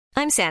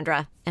I'm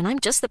Sandra, and I'm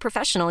just the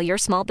professional your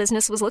small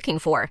business was looking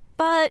for.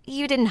 But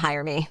you didn't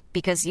hire me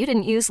because you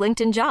didn't use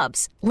LinkedIn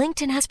Jobs.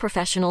 LinkedIn has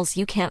professionals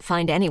you can't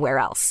find anywhere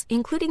else,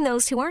 including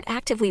those who aren't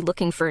actively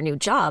looking for a new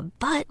job,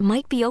 but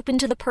might be open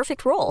to the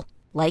perfect role,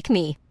 like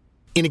me.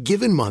 In a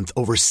given month,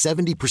 over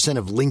 70%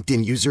 of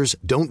LinkedIn users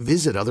don't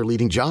visit other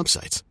leading job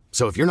sites.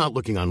 So if you're not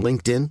looking on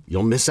LinkedIn,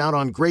 you'll miss out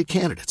on great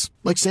candidates,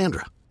 like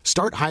Sandra.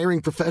 Start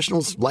hiring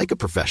professionals like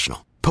a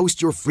professional.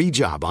 Post your free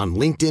job on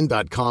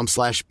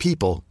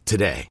linkedin.com/people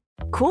today.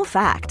 Cool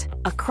fact,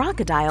 a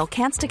crocodile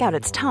can't stick out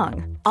its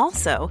tongue.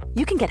 Also,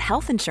 you can get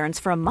health insurance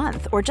for a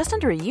month or just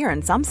under a year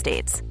in some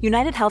states.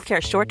 United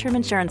Healthcare short-term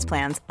insurance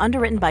plans,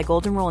 underwritten by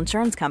Golden Rule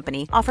Insurance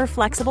Company, offer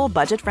flexible,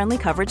 budget-friendly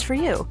coverage for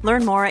you.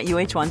 Learn more at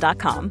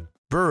uh1.com.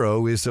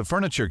 Burrow is a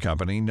furniture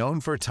company known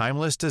for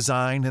timeless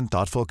design and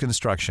thoughtful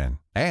construction,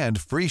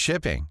 and free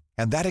shipping,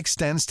 and that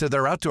extends to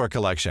their outdoor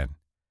collection.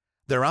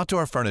 Their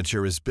outdoor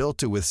furniture is built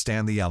to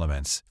withstand the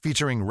elements,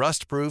 featuring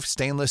rust-proof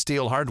stainless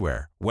steel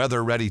hardware,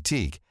 weather-ready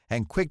teak,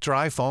 and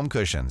quick-dry foam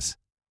cushions.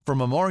 For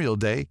Memorial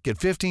Day, get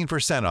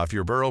 15% off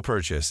your Burrow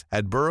purchase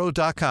at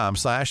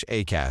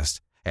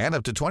burrow.com/acast, and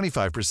up to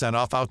 25%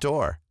 off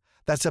outdoor.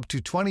 That's up to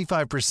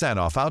 25%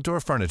 off outdoor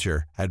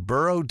furniture at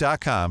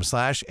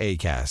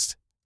burrow.com/acast.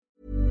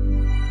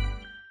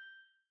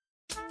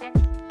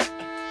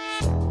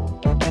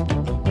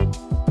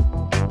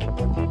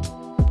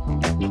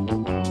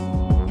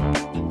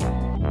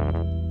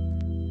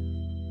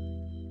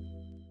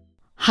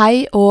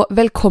 Hei og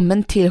velkommen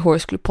til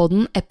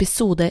Horoscope-podden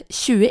episode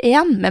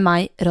 21 med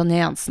meg, Ronja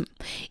Jansen.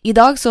 I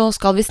dag så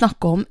skal vi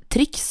snakke om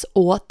triks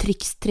og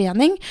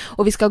trikstrening,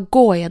 og vi skal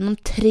gå gjennom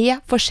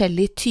 3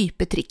 forskjellige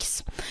typer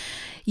triks.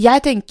 Jeg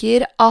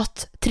tenker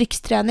at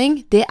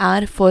trikstrening, det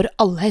er for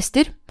alle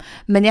hester,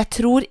 men jeg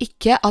tror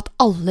ikke at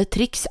alle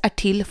triks er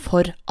til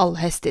for alle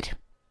hester.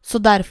 Så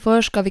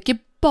derfor skal vi ikke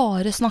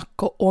bare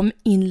snakke om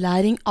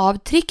innlæring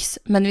av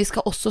triks, men vi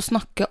skal også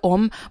snakke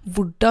om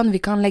hvordan vi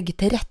kan legge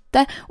til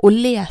rette og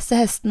lese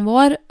hesten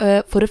vår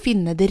for å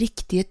finne det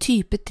riktige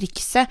type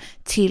trikset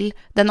til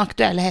den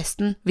aktuelle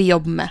hesten vi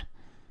jobber med.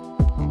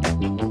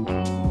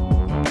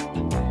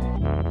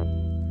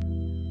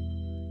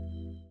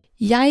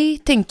 Jeg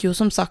tenker jo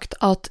som sagt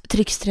at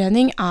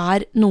trikstrening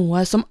er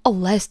noe som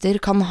alle hester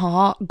kan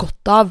ha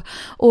godt av,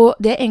 og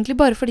det er egentlig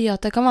bare fordi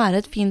at det kan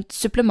være et fint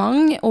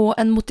supplement og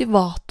en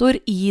motivator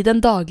i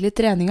den daglige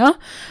treninga.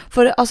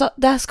 For altså,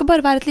 det skal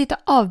bare være et lite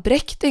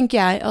avbrekk, tenker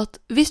jeg, at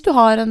hvis du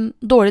har en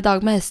dårlig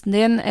dag med hesten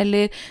din,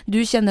 eller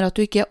du kjenner at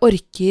du ikke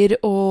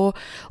orker å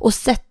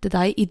sette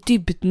deg i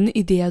dybden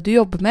i det du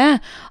jobber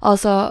med,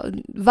 altså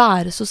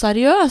være så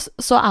seriøs,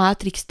 så er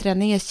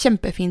trikstrening et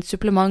kjempefint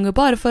supplement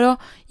bare for å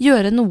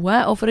gjøre noe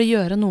og for å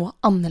gjøre noe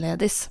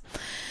annerledes.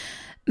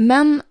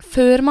 Men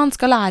før man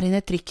skal lære inn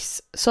et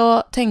triks,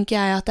 så tenker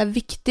jeg at det er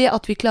viktig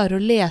at vi klarer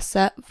å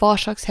lese hva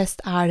slags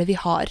hest er det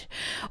vi har.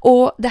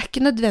 Og det er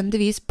ikke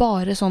nødvendigvis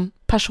bare sånn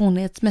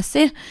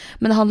personlighetsmessig,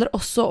 men det handler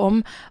også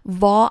om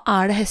hva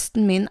er det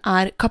hesten min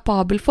er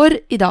kapabel for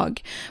i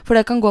dag. For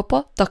det kan gå på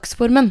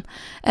dagsformen.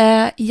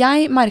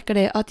 Jeg merker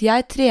det at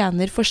jeg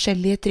trener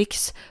forskjellige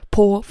triks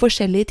på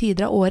forskjellige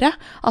tider av året.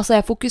 Altså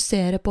jeg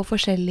fokuserer på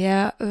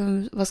forskjellige,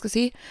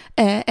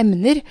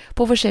 emner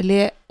på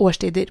forskjellige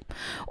årstider.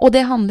 Og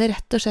det handler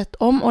rett og slett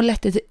om å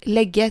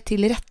legge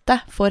til rette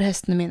for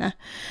hestene mine.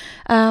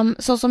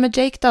 Sånn som med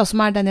Jake da,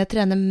 som er den jeg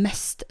trener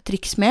mest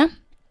triks med,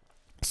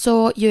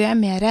 så gjør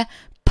jeg mer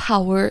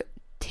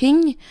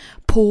power-ting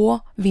på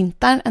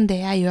vinteren enn det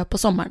jeg gjør på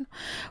sommeren.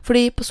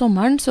 Fordi på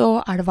sommeren så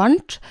er det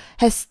varmt,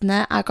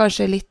 hestene er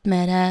kanskje litt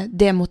mer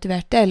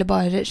demotiverte eller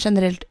bare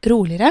generelt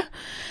roligere,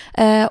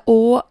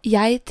 og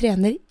jeg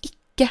trener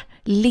ikke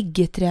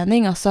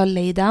liggetrening, altså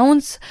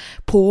laydowns,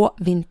 på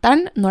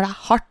vinteren når det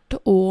er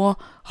hardt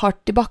og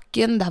hardt i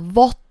bakken, det er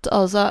vått,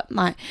 altså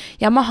nei.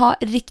 Jeg må ha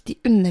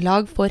riktig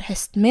underlag for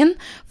hesten min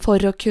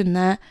for å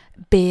kunne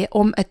be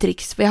om et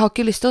triks, for jeg har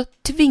ikke lyst til å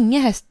tvinge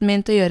hesten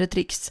min til å gjøre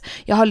triks.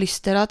 Jeg har lyst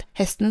til at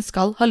hesten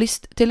skal ha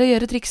lyst til å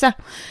gjøre trikset.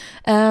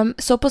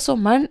 Så på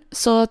sommeren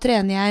så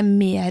trener jeg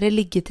mer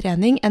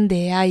liggetrening enn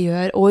det jeg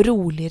gjør, og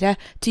roligere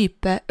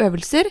type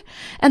øvelser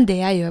enn det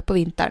jeg gjør på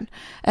vinteren.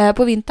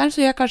 På vinteren så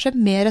gjør jeg kanskje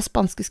mer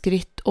spanske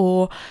skritt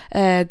og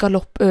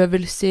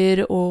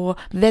galoppøvelser og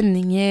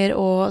vendinger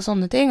og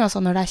sånne ting,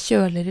 altså når det er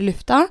kjøligere i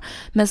lufta,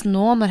 mens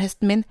nå når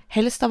hesten min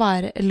helst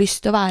har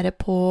lyst til å være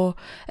på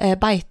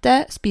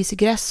beite, spise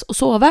gress og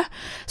sove,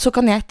 så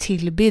kan jeg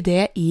tilby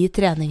det i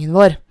treningen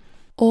vår.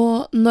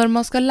 Og når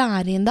man skal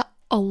lære inn det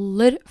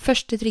aller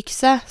første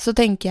trikset, så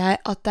tenker jeg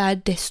at det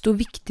er desto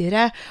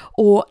viktigere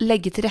å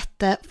legge til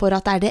rette for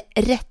at det er det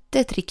rette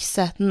dette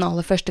trikset den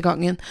aller første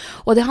gangen.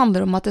 Og det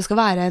handler om at det skal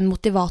være en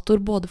motivator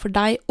både for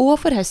deg og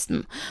for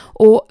hesten.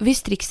 Og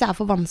hvis trikset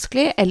for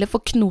vanskelig eller for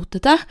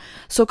knotete,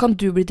 så kan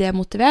du bli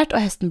demotivert,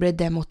 og hesten blir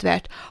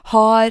demotivert.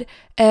 Har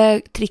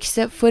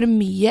trikset for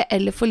mye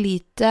eller for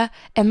lite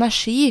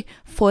energi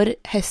for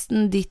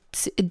hesten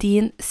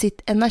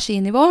sitt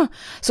energinivå,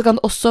 så kan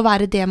det også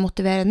være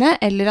demotiverende,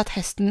 eller at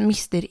hesten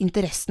mister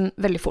interessen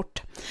veldig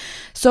fort.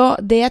 Så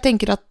det jeg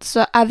tenker at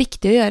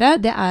viktig å gjøre,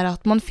 det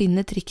at man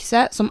finner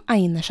trikset som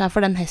egner seg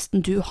for den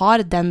hesten du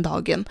har den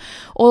dagen.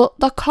 Og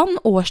da kan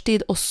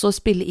årstid også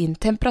spille inn,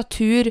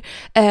 temperatur,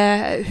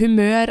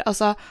 humør,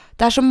 altså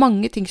det så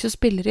mange ting som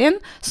spiller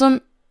inn,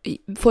 som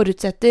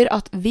forutsetter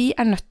at vi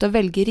nødt til å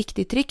velge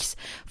riktig triks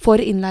for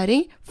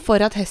innlæring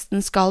for at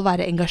hesten skal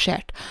være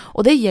engasjert.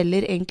 Og det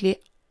gjelder egentlig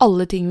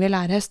alle ting vi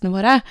lærer hestene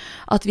våre,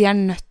 at vi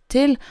nødt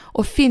til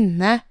å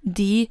finne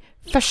de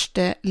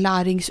første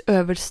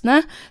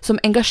læringsøvelsene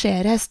som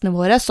engasjerer hestene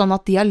våre, sånn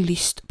at de har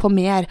lyst på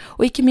mer,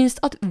 og ikke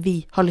minst at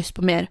vi har lyst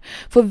på mer.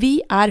 For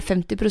vi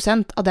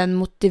 50% av den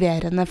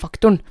motiverende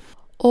faktoren.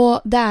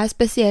 Og det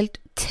spesielt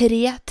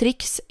 3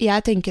 triks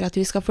jeg tenker at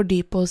vi skal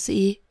fordype oss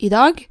i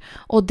dag,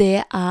 og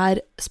det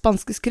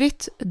spanske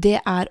skritt,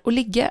 det å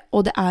ligge,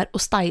 og det å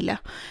steile.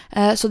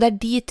 Så det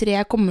de 3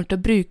 jeg kommer til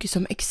å bruke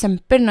som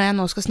eksempel når jeg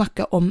nå skal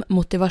snakke om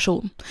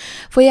motivasjon.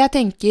 For jeg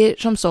tenker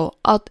som så,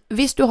 at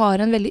hvis du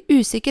har en veldig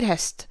usikker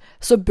hest,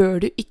 så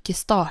bør du ikke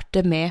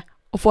starte med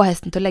å få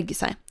hesten til å legge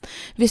seg.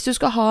 Hvis du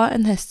skal ha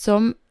en hest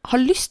som har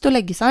lyst til å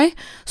legge seg,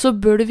 så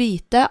bør du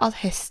vite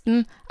at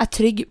hesten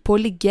trygg på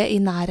å ligge i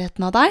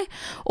nærheten av deg,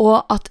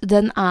 og at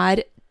den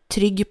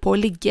trygg på å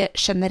ligge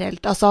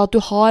generelt. Altså at du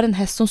har en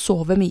hest som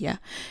sover mye.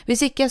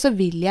 Hvis ikke, så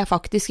vil jeg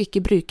faktisk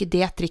ikke bruke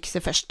det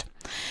trikset først.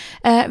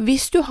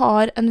 Hvis du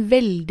har en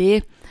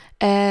veldig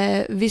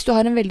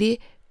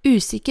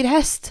usikker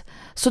hest,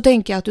 så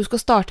tenker jeg at du skal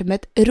starte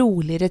med et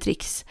roligere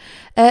triks.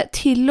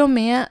 Til og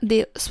med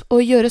det å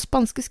gjøre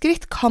spanske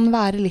skritt kan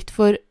være litt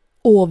for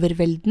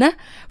overveldende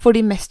for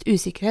de mest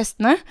usikre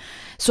hestene.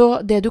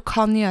 Så det du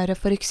kan gjøre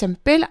for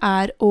eksempel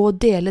å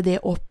dele det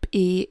opp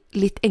i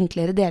litt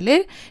enklere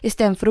deler, i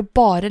stedet for å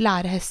bare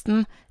lære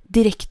hesten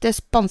direkte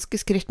spanske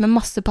skritt med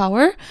masse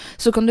power,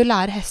 så kan du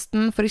lære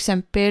hesten for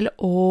eksempel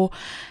å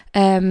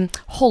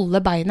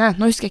holde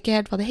beinet. Nå husker jeg ikke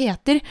helt hva det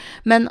heter,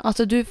 men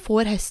at du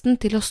får hesten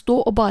til å stå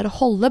og bare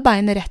holde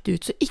beinet rett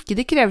ut, så ikke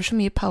det krever så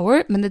mye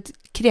power, men det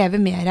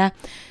krever mer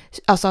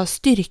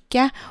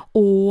styrke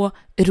og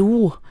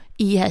ro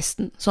i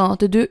hesten, sånn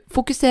at du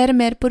fokuserer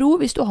mer på ro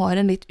hvis du har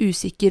en litt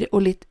usikker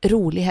og litt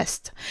rolig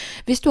hest.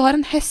 Hvis du har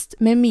en hest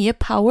med mye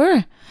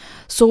power,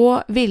 så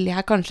ville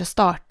jeg kanskje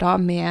starta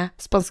med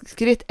spanske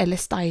skritt eller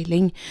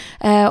styling.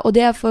 Og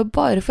det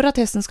bare for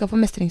at hesten skal få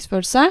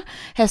mestringsfølelse.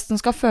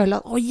 Hesten skal føle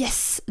at,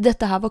 yes,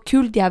 dette her var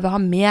kult, jeg vil ha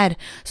mer.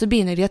 Så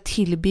begynner de å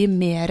tilby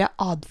mer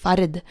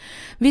adferd.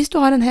 Hvis du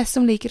har en hest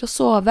som liker å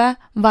sove,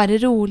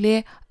 være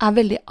rolig,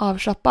 veldig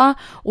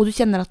avslappet, og du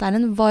kjenner at det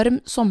en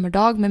varm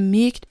sommerdag med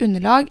mykt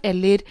underlag,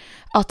 eller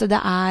at det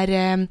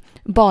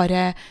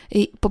bare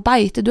på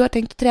beite du har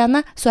tenkt å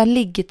trene, så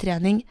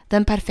liggetrening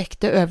den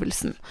perfekte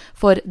øvelsen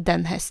for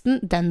den hesten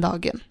den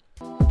dagen.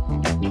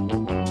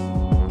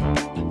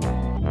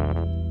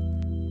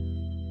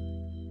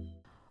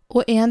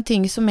 Og en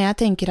ting som jeg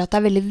tenker at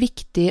veldig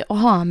viktig å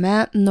ha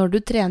med når du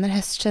trener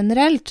hest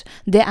generelt,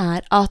 det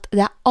at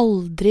det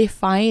aldri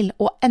feil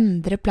å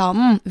endre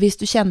planen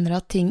hvis du kjenner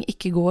at ting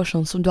ikke går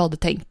sånn som du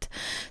hadde tenkt.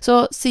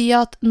 Så si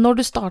at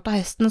når du startet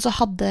hesten, så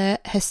hadde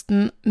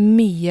hesten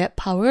mye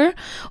power,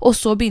 og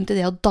så begynte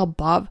det å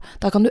dabbe av.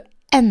 Da kan du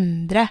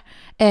endre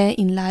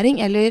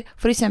innlæring, eller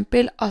for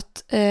eksempel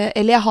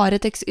eller jeg har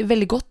et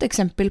veldig godt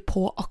eksempel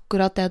på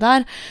akkurat det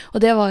der,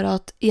 og det var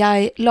at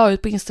jeg la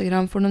ut på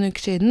Instagram for noen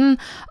uker siden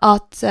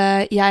at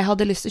jeg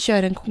hadde lyst til å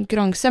kjøre en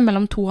konkurranse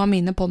mellom 2 av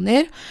mine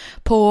ponnier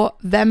på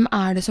hvem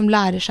det som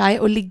lærer seg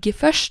å ligge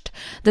først,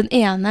 den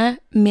ene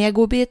med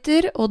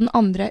godbiter og den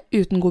andre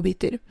uten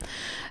godbiter.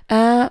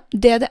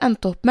 Det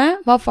endte opp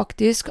med var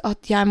faktisk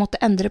at jeg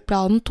måtte endre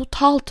planen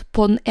totalt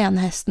på den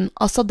ene hesten,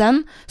 altså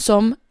den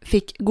som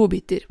fikk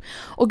godbiter.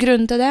 Og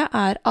grunnen til det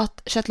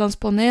at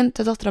shetlandsponnien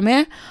til datteren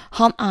min,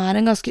 han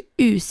en ganske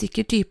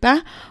usikker type,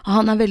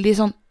 han veldig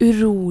sånn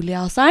urolig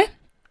av seg,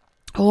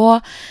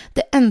 og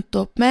det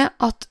endte opp med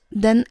at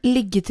den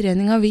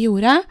liggetreningen vi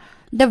gjorde,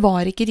 det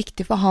var ikke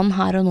riktig for han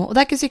her og nå. Og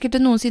det ikke sikkert det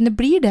noensinne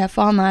blir det,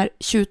 for han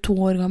 22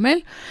 år gammel,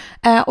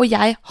 og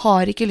jeg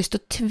har ikke lyst til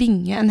å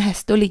tvinge en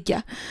hest til å ligge.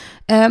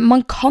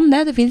 Man kan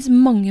det finnes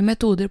mange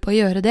metoder på å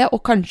gjøre det,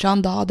 og kanskje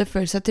han da hadde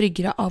følt seg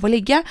tryggere av å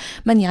ligge,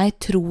 men jeg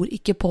tror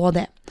ikke på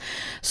det.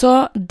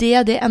 Så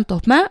det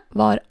endte opp med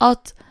var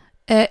at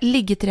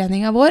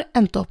liggetreningen vår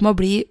endte opp med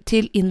å bli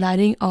til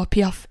innlæring av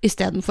piaff i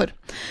stedet for.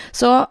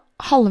 Så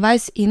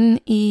halvveis inn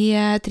I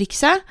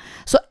trikset,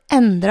 så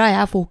endret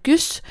jeg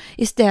fokus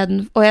I stedet,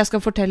 og jeg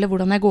skal fortelle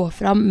hvordan jeg går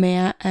fram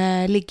med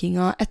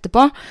ligginga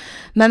etterpå,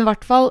 men I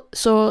hvert fall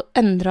så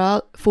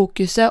endret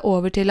fokuset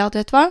over til at,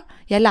 vet du hva,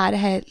 jeg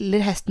lærer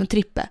heller hesten å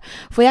trippe.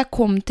 For jeg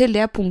kom til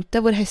det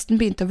punktet hvor hesten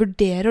begynte å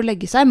vurdere å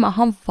legge seg, men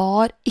han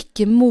var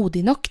ikke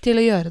modig nok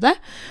til å gjøre det,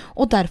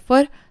 og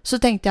derfor så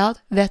tenkte jeg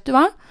at, vet du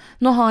hva,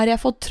 nå har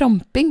jeg fått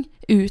tramping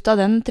ut av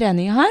den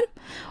treningen her,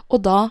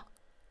 og da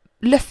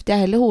løfter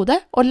jeg heller hodet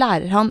og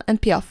lærer han en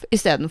piaff I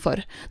stedet for.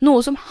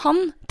 Noe som han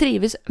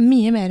trives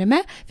mye mer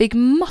med, fikk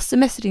masse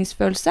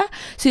mestringsfølelse,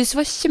 synes det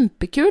var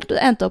kjempekult, og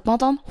det endte opp med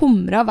at han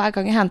humret hver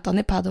gang jeg hentet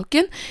han I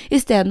paddocken,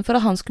 I stedet for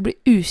at han skulle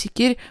bli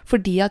usikker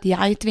fordi at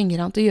jeg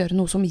tvinger han til å gjøre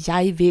noe som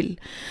jeg vil.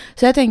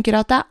 Så jeg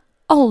tenker at det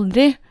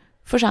aldri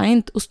for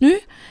sent å snu,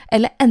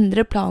 eller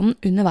endre planen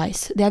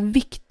underveis. Det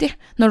viktig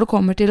når det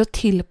kommer til å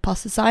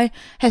tilpasse seg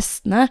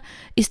hestene,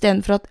 I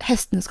stedet for at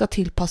hestene skal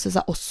tilpasse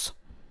seg oss.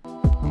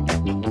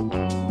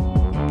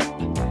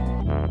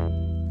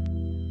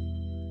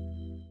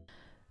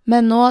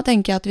 Men nå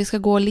tenker jeg at vi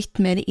skal gå litt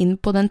mer inn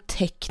på den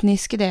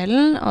tekniske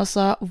delen,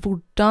 altså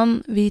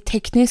hvordan vi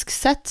teknisk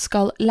sett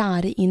skal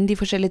lære inn de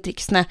forskjellige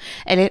triksene,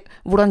 eller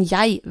hvordan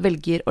jeg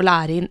velger å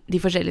lære inn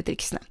de forskjellige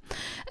triksene.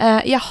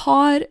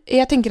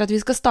 Jeg tenker at vi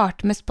skal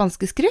starte med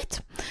spanske skritt,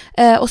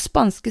 og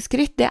spanske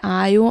skritt det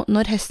jo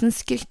når hesten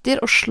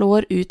skritter og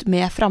slår ut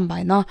med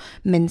frambeina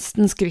mens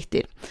den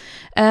skritter.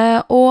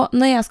 Og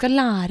når jeg skal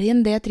lære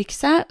inn det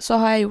trikset,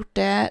 så har jeg gjort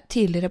det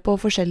tidligere på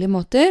forskjellige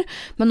måter,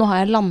 men nå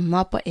har jeg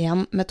landet på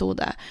en metode.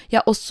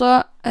 Jeg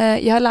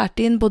har lært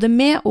inn både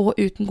med og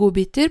uten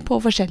godbiter på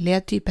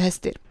forskjellige typer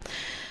hester.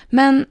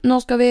 Men nå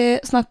skal vi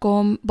snakke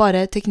om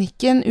bare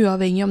teknikken,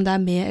 uavhengig om det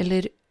med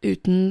eller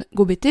uten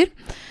godbiter.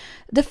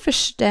 Det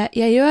første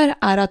jeg gjør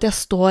at jeg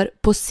står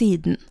på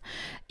siden.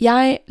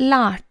 Jeg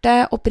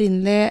lærte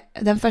opprinnelig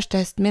den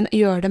første hesten min å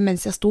gjøre det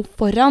mens jeg sto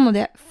foran, og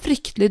det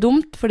fryktelig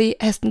dumt, fordi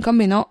hesten kan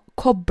begynne å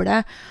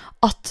koble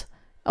at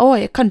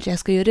kanskje jeg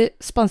skal gjøre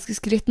spanske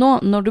skritt nå,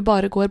 når du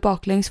bare går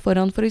baklengs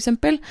foran for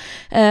eksempel,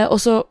 og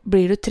så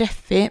blir du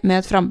treffig med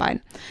et frambein.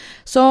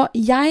 Så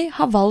jeg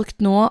har valgt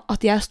nå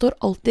at jeg står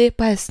alltid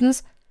på hestens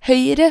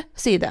høyre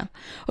side.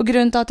 Og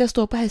grunnen til at jeg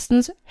står på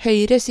hestens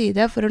høyre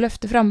side for å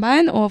løfte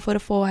frambein og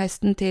for å få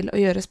hesten til å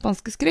gjøre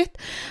spanske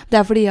skritt,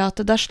 det fordi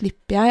at da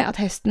slipper jeg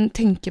at hesten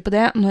tenker på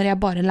det når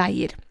jeg bare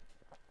leier.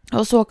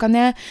 Og så kan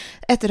jeg,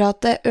 etter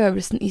at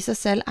øvelsen I seg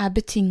selv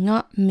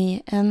betinget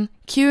med en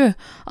cue,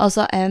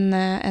 altså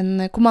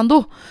en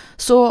kommando,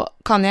 så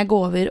kan jeg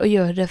gå over og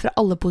gjøre det fra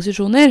alle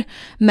posisjoner,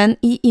 men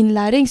I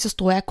innlæring så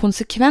står jeg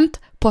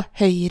konsekvent på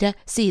høyre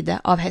side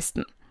av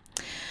hesten.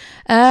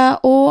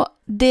 Og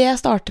det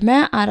jeg starter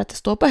med at jeg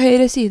står på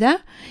høyre side,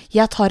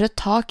 jeg tar et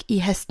tak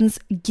I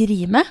hestens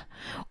grime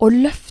og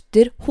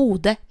løfter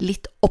hodet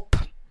litt opp.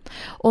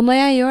 Og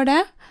når jeg gjør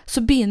det, så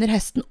begynner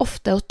hesten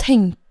ofte å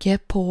tenke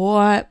på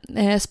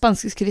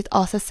spanske skritt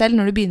av seg selv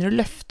når du begynner å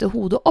løfte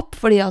hodet opp,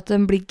 fordi at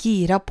den blir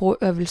gira på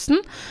øvelsen,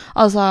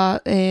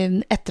 altså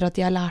etter at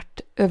de har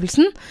lært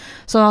øvelsen,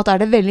 sånn at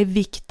det veldig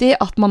viktig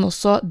at man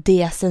også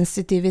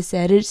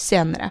desensitiviserer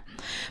senere.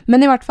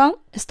 Men I hvert fall,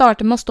 jeg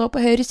starter med å stå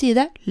på høyre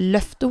side,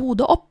 løfte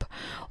hodet opp,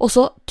 og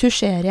så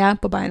tusjerer jeg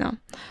på beina.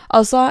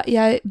 Altså,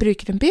 jeg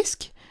bruker en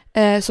pisk,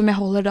 som jeg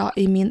holder da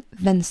I min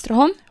venstre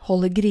hånd,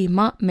 holder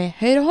grima med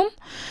høyre hånd,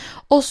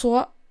 og så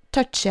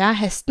toucher jeg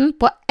hesten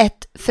på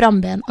ett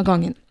framben av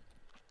gangen.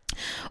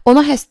 Og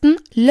når hesten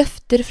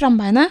løfter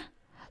frambeinet,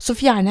 så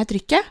fjerner jeg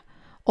trykket,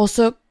 og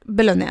så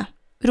belønner jeg.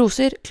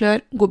 Roser, klør,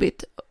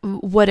 godbit,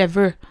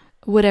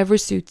 whatever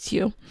suits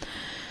you.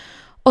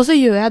 Og så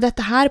gjør jeg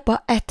dette her på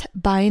ett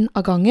bein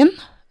av gangen,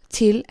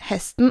 til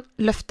hesten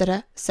løfter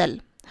det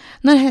selv.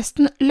 Når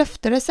hesten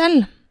løfter det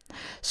selv,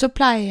 så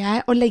pleier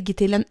jeg å legge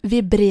til en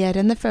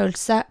vibrerende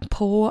følelse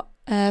på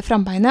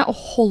frambeinet og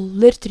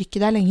holder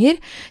trykket der lenger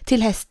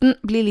til hesten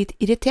blir litt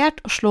irritert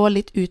og slår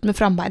litt ut med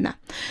frambeinet.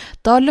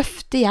 Da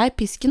løfter jeg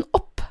pisken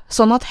opp,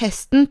 sånn at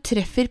hesten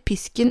treffer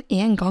pisken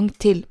en gang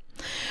til.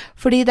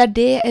 Fordi det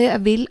det jeg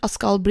vil at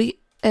skal bli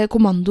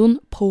kommandoen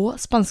på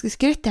spanske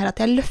skritt, det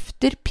at jeg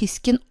løfter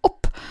pisken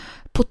opp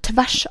på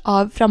tvers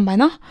av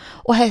frambeina,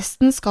 og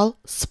hesten skal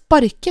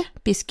sparke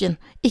pisken,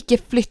 ikke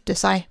flytte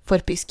seg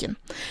for pisken.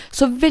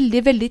 Så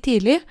veldig, veldig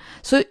tidlig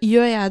så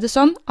gjør jeg det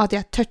sånn at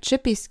jeg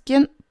toucher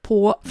pisken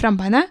på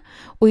frambeinet,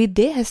 og I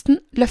det hesten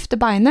løfter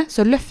beinet,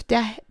 så løfter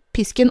jeg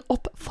pisken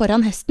opp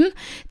foran hesten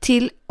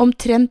til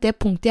omtrent det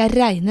punktet jeg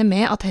regner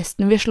med at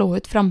hesten vil slå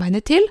ut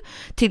frambeinet til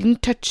den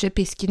toucher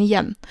pisken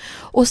igjen.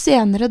 Og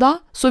senere da,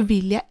 så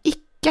vil jeg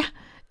ikke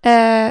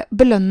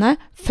belønne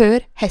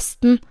før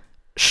hesten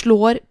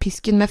slår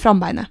pisken med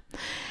frambeinet.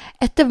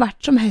 Etter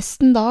hvert som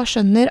hesten da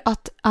skjønner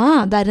at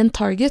det en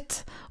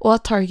target, og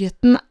at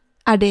targeten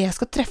det jeg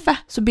skal treffe,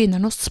 så begynner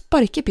den å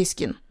sparke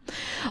pisken.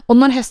 Og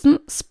når hesten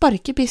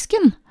sparker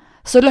pisken,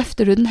 så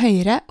løfter du den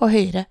høyere og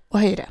høyere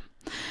og høyere.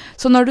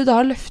 Så når du da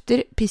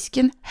løfter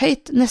pisken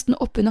høyt, nesten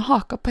opp under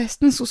haka på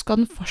hesten, så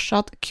skal den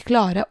fortsatt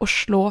klare å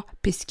slå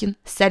pisken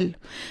selv.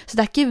 Så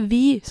det ikke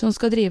vi som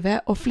skal drive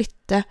og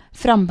flytte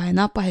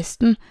frambeina på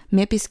hesten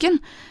med pisken,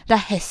 det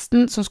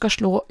hesten som skal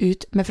slå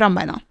ut med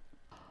frambeina.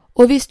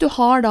 Og hvis du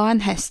har da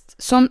en hest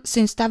som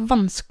synes det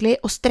vanskelig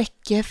å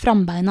strekke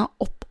frambeina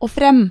opp og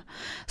frem,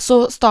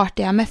 så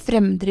starter jeg med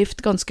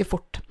fremdrift ganske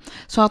fort.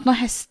 Så at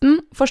når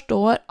hesten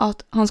forstår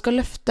at han skal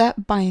løfte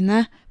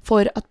beinet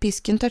for at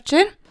pisken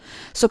toucher,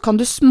 så kan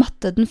du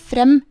smatte den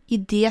frem i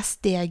det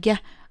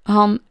steget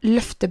han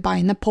løfter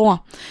beinet på.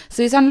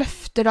 Så hvis han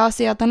løfter da,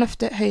 sier at han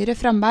løfter høyre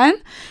frambein,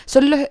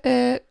 så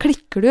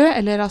klikker du,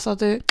 eller altså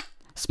at du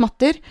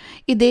smatter,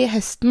 i det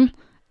hesten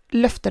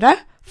løfter det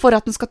for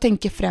at den skal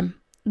tenke frem.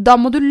 Da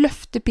må du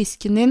løfte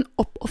pisken din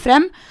opp og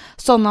frem,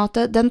 sånn at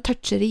den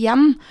toucher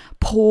igjen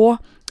på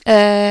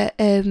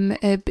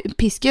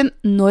pisken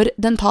når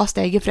den tar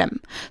steget frem.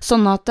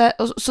 Sånn at,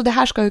 så det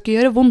her skal jo ikke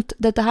gjøre vondt.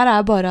 Dette her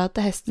bare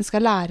at hesten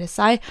skal lære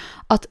seg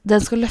at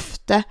den skal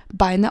løfte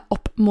beinet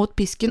opp mot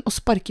pisken og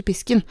sparke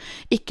pisken,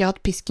 ikke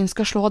at pisken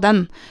skal slå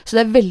den. Så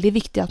det veldig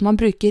viktig at man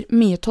bruker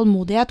mye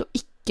tålmodighet og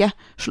ikke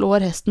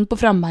slår hesten på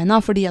frambeina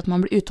fordi at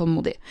man blir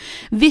utålmodig.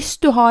 Hvis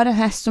du har en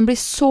hest som blir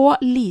så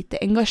lite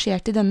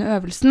engasjert i denne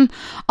øvelsen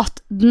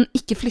at den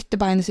ikke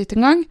flytter beinet sitt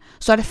en gang,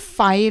 så det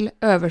feil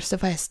øvelse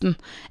for hesten.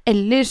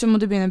 Eller så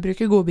må du begynne å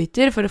bruke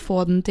godbiter for å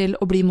få den til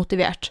å bli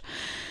motivert.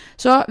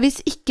 Så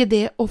hvis ikke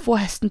det å få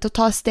hesten til å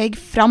ta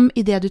steg fram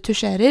i det du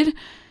tusjerer,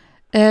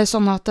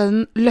 sånn at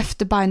den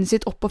løfter beinet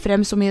sitt opp og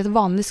frem som i et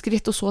vanlig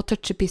skritt, og så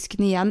toucher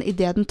pisken igjen i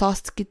det den tar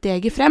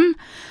steget frem,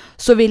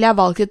 så vil jeg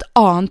valge et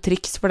annet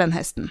triks for den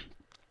hesten.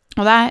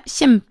 Og det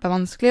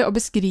kjempevanskelig å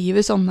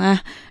beskrive sånne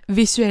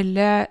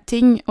visuelle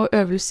ting og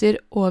øvelser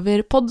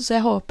over podd, så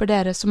jeg håper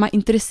dere som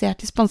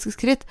interessert i spanske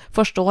skritt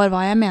forstår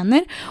hva jeg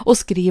mener, og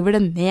skriver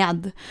det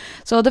ned.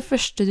 Så det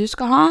første du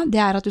skal ha, det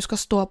at du skal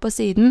stå på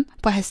siden,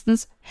 på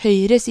hestens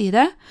høyre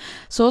side,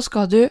 så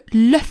skal du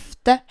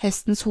løfte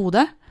hestens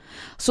hode,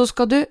 så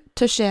skal du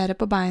touchere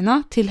på beina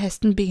til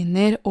hesten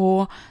begynner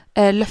å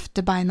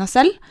løfte beina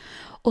selv,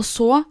 og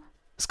så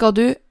skal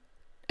du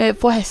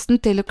få hesten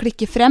til å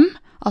klikke frem,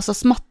 altså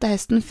smatte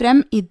hesten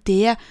frem i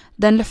det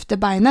den løfter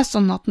beinet,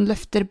 sånn at den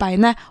løfter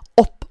beinet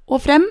opp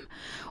og frem,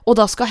 og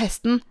da skal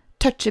hesten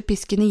touche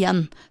pisken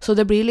igjen. Så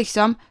det blir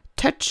liksom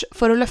touch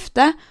for å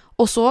løfte,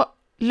 og så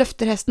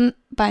løfter hesten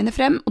beinet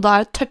frem, og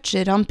da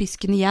toucher han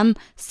pisken igjen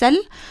selv,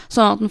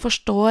 sånn at den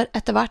forstår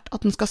etter hvert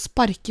at den skal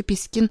sparke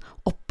pisken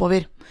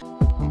oppover.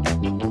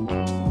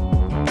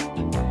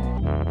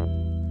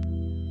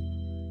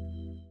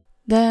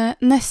 Det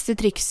neste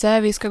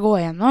trikset vi skal gå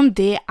gjennom,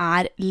 det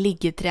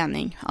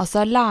liggetrening.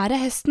 Altså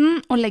lære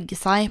hesten å legge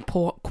seg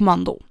på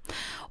kommando.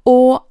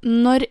 Og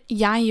når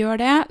jeg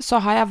gjør det, så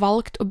har jeg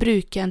valgt å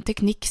bruke en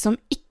teknikk som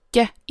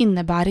ikke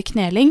innebærer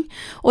kneling,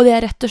 og det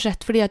rett og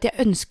slett fordi at jeg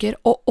ønsker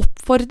å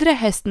oppfordre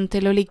hesten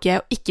til å ligge,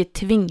 og ikke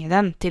tvinge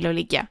den til å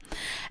ligge.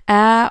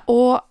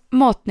 Og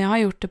måten jeg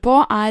har gjort det på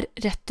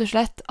rett og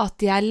slett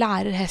at jeg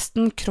lærer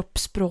hesten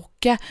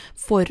kroppsspråket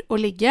for å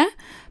ligge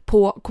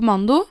på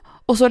kommando,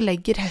 og så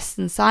legger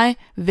hesten seg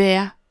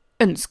ved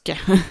ønske.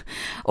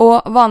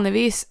 Og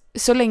vanligvis,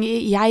 så lenge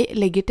jeg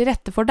legger til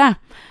rette for det,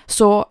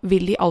 så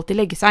vil de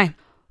alltid legge seg.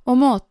 Og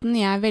måten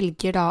jeg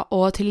velger da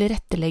å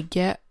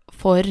tilrettelegge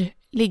for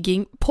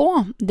ligging på,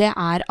 det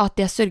at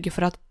jeg sørger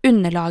for at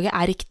underlaget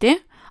riktig,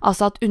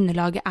 altså at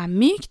underlaget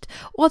mykt,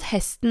 og at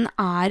hesten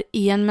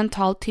i en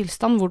mental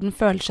tilstand hvor den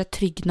føler seg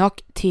trygg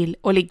nok til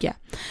å ligge.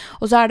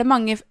 Og så det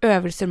mange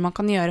øvelser man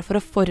kan gjøre for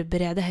å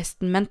forberede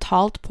hesten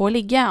mentalt på å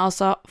ligge,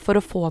 altså for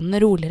å få den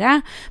roligere,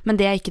 men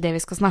det ikke det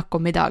vi skal snakke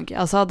om i dag.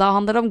 Altså da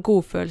handler det om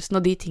godfølelsen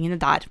og de tingene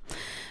der.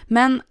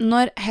 Men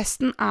når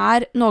hesten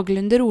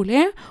noenlunde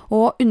rolig,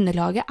 og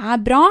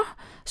underlaget bra,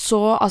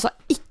 så altså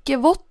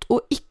ikke vått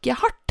og ikke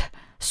hardt,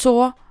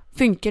 så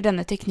funker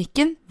denne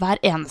teknikken hver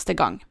eneste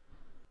gang.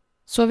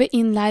 Så ved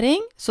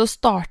innlæring så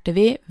starter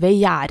vi ved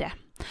gjerdet.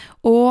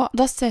 Og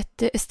da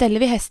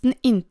steller vi hesten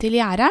inntil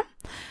gjerdet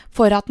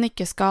for at den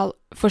ikke skal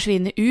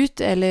forsvinne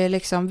ut eller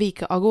liksom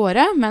vike av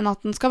gårde, men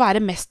at den skal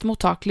være mest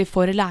mottakelig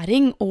for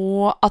læring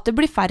og at det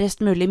blir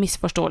færrest mulig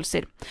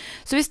misforståelser.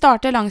 Så vi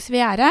starter langs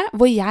ved gjerdet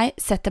hvor jeg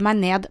setter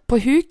meg ned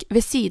på huk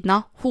ved siden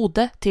av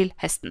hodet til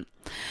hesten.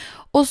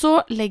 Og så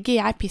legger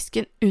jeg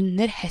pisken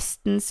under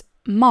hestens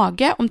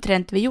mage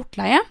omtrent ved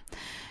hjortleiet,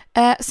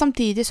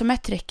 samtidig som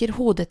jeg trekker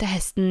hodet til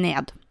hesten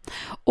ned.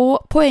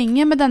 Og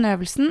poenget med denne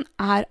øvelsen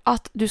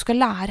at du skal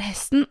lære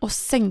hesten å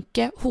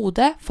senke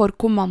hodet for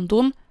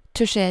kommandoen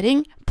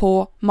tusjering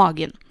på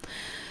magen.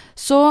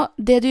 Så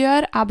det du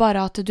gjør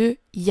bare at du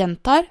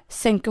gjentar,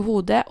 senke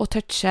hodet og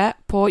touche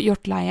på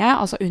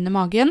hjortleiet, altså under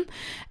magen,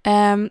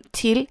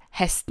 til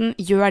hesten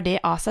gjør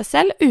det av seg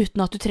selv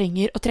uten at du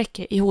trenger å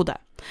trekke i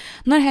hodet.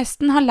 Når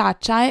hesten har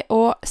lært seg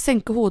å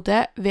senke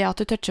hodet ved at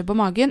du toucher på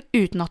magen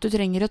uten at du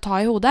trenger å ta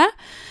i hodet,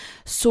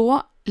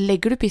 så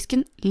legger du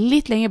pisken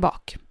litt lenger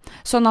bak,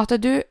 sånn at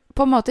du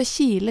på en måte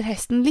kiler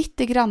hesten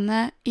litt grann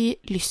i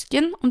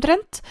lysken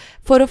omtrent,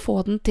 for å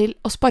få den til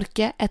å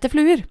sparke etter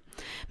fluer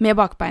med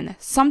bakbeinet,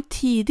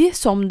 samtidig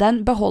som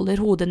den beholder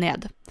hodet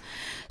ned.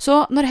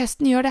 Så når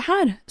hesten gjør det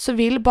her, så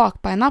vil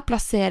bakbeina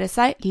plassere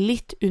seg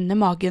litt under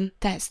magen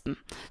til hesten.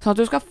 Sånn at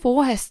du skal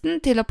få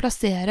hesten til å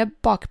plassere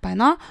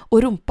bakbeina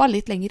og rumpa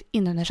litt lenger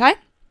innunder seg,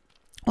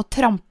 og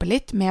trampe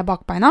litt med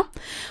bakbeina.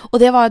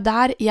 Og det var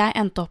der jeg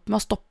endte opp med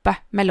å stoppe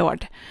med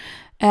Lord.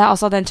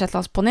 Altså den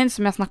shetlandsponien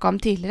som jeg snakket om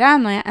tidligere,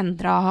 når jeg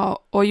endret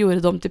og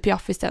gjorde dem til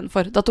Piaff i stedet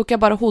for. Da tok jeg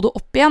bare hodet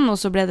opp igjen, og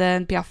så ble det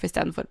en Piaff i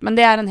stedet for. Men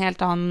det er en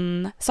helt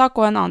annen sak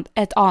og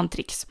et annet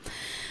triks.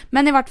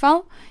 Men i hvert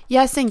fall,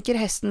 jeg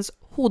senker hestens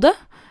hode.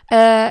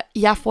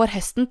 Jeg får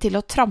hesten til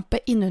å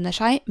trampe innunder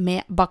seg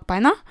med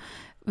bakbeina,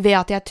 ved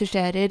at jeg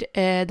tusjerer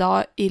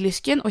da i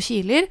lysken og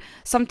kiler,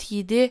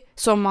 samtidig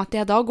som at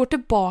jeg da går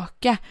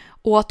tilbake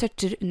og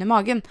toucher under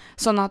magen,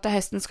 sånn at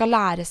hesten skal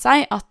lære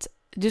seg at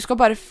du skal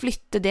bare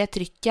flytte det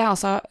trykket,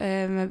 altså,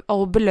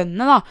 og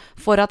belønne da,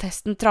 for at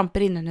hesten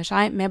tramper innunder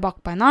seg med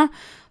bakbeina,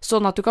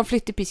 sånn at du kan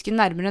flytte pisken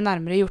nærmere og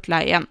nærmere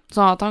hjortleiet igjen,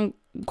 sånn at han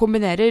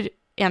kombinerer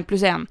 1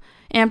 + 1.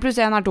 1 +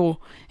 1 er 2,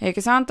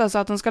 ikke sant?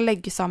 Altså at han skal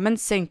legge sammen,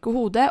 senke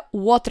hodet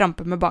og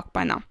trampe med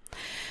bakbeina.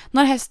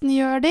 Når hesten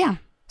gjør det,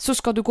 så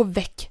skal du gå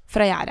vekk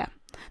fra gjerdet.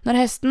 Når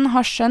hesten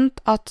har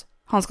skjønt at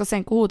han skal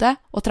senke hodet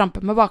og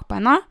trampe med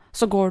bakbeina,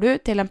 så går du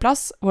til en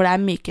plass hvor det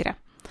er mykere.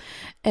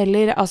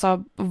 Eller altså,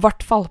 i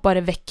hvert fall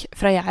bare vekk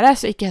fra gjerdet,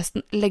 så ikke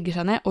hesten legger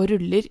seg ned og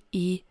ruller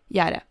i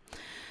gjerdet.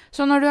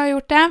 Så når du har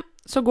gjort det,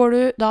 så går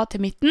du da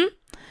til midten.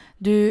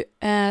 Du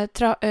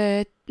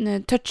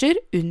toucher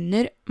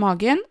under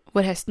magen,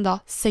 hvor hesten da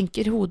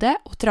senker hodet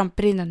og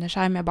tramper innunder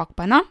seg med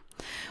bakbeina.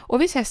 Og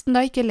hvis hesten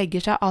da ikke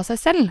legger seg av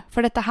seg selv,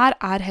 for dette her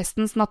er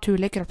hestens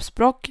naturlige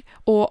kroppsspråk,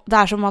 og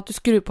det er som at du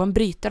skrur på en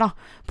bryter da,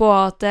 på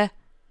at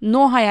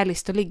nå har jeg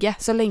lyst til å ligge,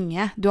 så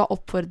lenge du har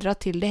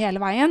oppfordret til det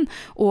hele veien,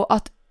 og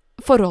at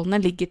forholdene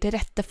ligger til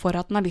rette for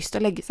at den har lyst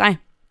til å legge seg.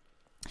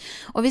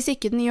 Og hvis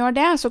ikke den gjør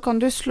det, så kan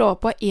du slå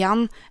på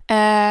en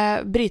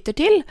bryter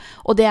til,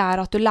 og det er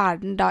at du lærer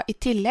den da i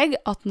tillegg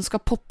at den skal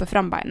poppe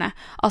frambeinet.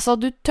 Altså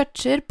du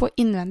toucher på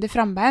innvendig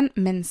frambein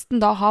mens den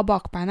da har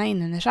bakbeina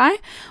innunder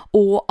seg,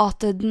 og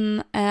at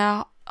den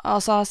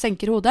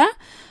senker hodet.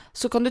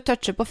 Så kan du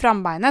touche på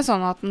frambeinet,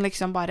 sånn at den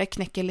liksom bare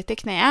knekker litt i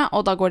kneet,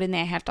 og da går de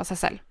ned helt av seg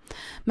selv.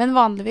 Men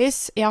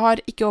vanligvis, jeg har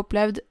ikke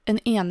opplevd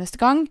en eneste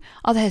gang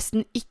at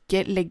hesten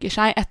ikke legger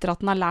seg etter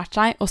at den har lært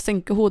seg å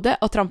senke hodet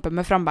og trampe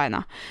med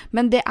frambeina.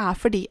 Men det er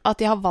fordi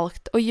at jeg har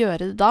valgt å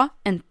gjøre det da,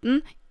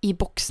 enten i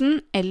boksen,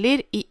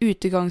 eller i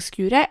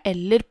utegangsskuret,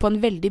 eller på en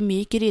veldig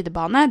myk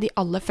ridebane de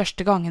aller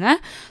første gangene,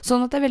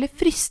 sånn at det er veldig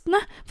fristende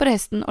for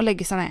hesten å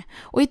legge seg ned.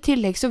 Og i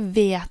tillegg så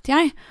vet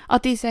jeg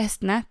at disse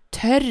hestene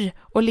tør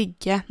å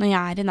ligge når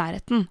jeg er i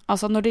nærheten.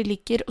 Altså når de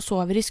ligger og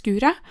sover i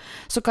skuret,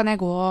 så kan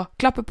jeg gå og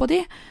klappe på de,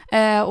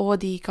 og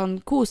de kan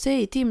kose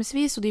i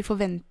timesvis, og de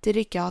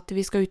forventer ikke at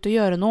vi skal ut og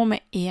gjøre noe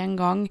med en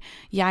gang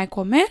jeg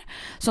kommer,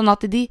 sånn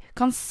at de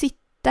kan sitte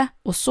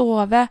og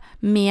sove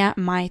med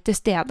meg til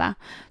stede.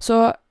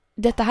 Så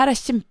dette her er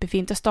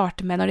kjempefint å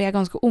starte med når de er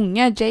ganske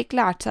unge. Jake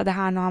lærte seg det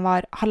her når han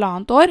var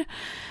 1,5 år,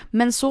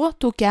 men så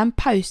tok jeg en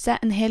pause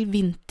en hel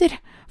vinter,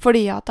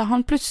 fordi at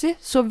han plutselig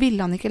så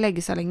ville han ikke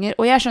legge seg lenger,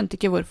 og jeg skjønte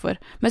ikke hvorfor.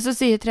 Men så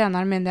sier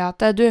treneren min det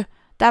at det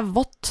er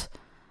vått.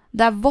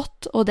 Det er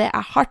vått, og det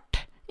er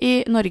hardt i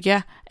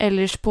Norge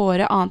ellers på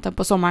året annet enn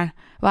på sommeren.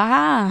 Hva?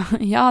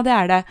 Ja, det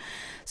er det.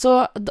 Så,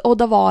 og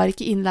da var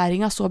ikke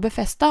innlæringen så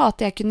befestet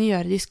at jeg kunne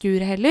gjøre det i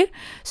skuret heller,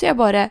 så jeg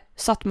bare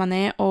satte meg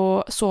ned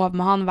og sov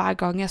med han hver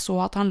gang jeg så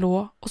at han lå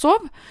og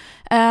sov.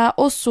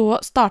 Og så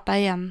startet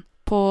jeg igjen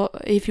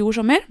i fjor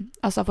sommer,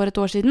 altså for et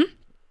år siden,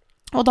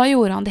 og da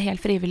gjorde han det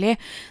helt frivillig,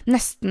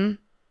 nesten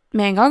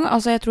med en gang.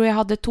 Altså jeg tror jeg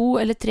hadde 2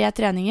 eller 3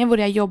 treninger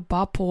hvor jeg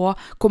jobbet på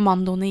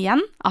kommandoen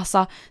igjen,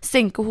 altså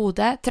senke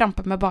hodet,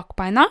 trampe med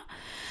bakbeina,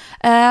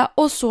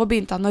 og så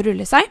begynte han å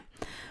rulle seg,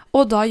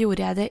 og da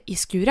gjorde jeg det i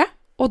skuret,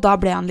 og da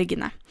ble han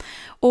liggende.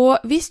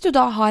 Og hvis du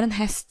da har en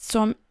hest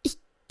som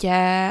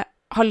ikke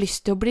har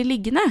lyst til å bli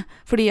liggende,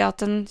 fordi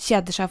at den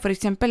kjeder seg for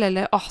eksempel,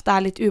 eller det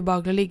er litt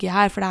ubehagelig å ligge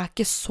her, for det er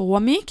ikke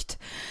så mykt,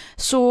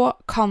 så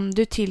kan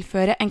du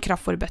tilføre en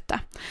kraftfôrbøtte.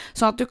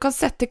 Sånn at du kan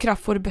sette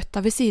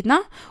kraftfôrbøtta ved siden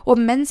av,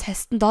 og mens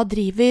hesten da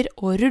driver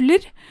og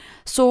ruller,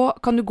 så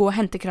kan du gå og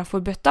hente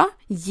kraftfôrbøtta,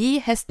 gi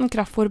hesten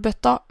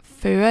kraftfôrbøtta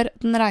før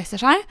den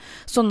reiser seg,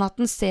 sånn at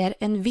den ser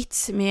en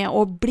vits med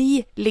å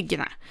bli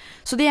liggende.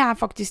 Så det er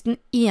faktisk den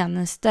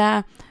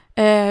eneste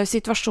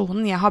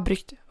situasjonen jeg har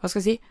brukt,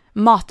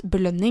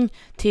 matbelønning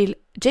til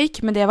Jake,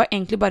 men det var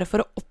egentlig bare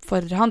for å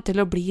oppfordre han til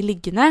å bli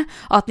liggende,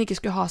 at han ikke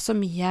skulle ha så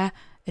mye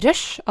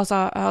rush,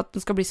 altså at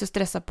han skal bli så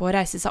stresset på å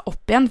reise seg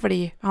opp igjen, fordi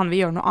han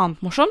vil gjøre noe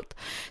annet morsomt.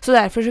 Så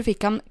derfor så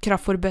fikk han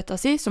kraftfôrbøtta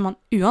si, som han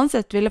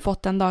uansett ville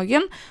fått den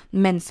dagen,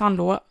 mens han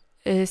lå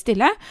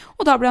stille,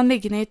 og da ble han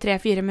liggende i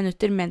 3-4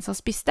 minutter mens han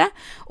spiste,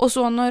 og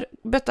så når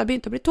bøtta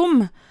begynte å bli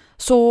tom,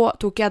 så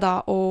tok jeg da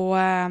og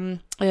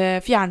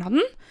fjernet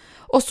den,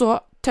 og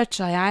så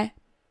toucha jeg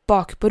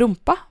bak på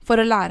rumpa for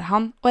å lære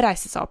han å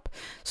reise seg opp.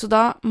 Så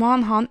da må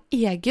han ha en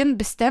egen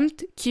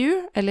bestemt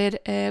cue, eller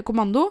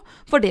kommando,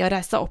 for det å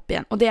reise seg opp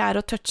igjen. Og det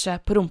å touche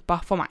på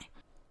rumpa for meg.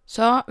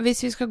 Så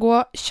hvis vi skal gå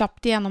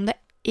kjapt igjennom det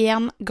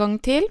en gang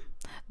til.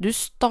 Du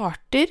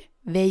starter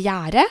ved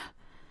gjerdet.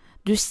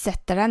 Du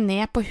setter deg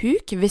ned på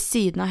huk ved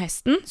siden av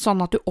hesten,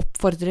 sånn at du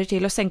oppfordrer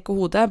til å senke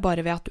hodet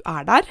bare ved at du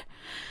der.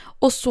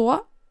 Og så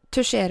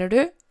tusjerer du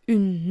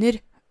under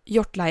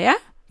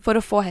hjortleiet for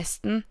å få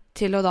hesten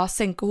til å da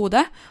senke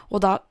hodet,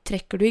 og da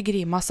trekker du i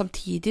grima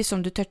samtidig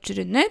som du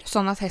toucher under,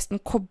 sånn at hesten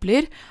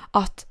kobler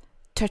at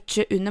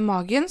touchet under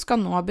magen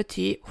skal nå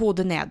bety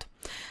hodet ned.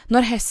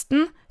 Når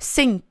hesten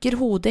senker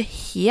hodet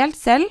helt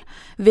selv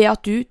ved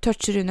at du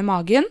toucher under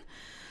magen,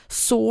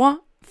 så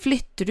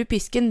flytter du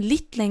pisken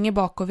litt lenger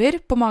bakover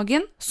på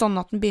magen, sånn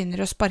at den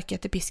begynner å sparke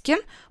etter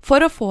pisken,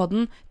 for å få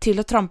den til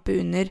å trampe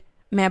under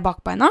med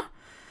bakbeina.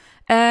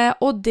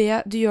 Og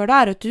det du gjør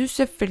da at du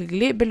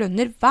selvfølgelig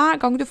belønner hver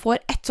gang du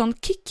får et sånn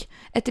kick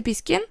etter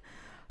pisken,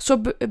 så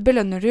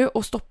belønner du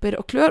og stopper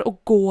og klør og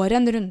går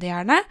en runde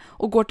gjerne,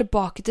 og går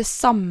tilbake til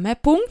samme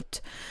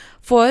punkt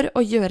for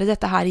å gjøre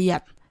dette her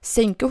igjen.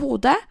 Senke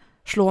hodet,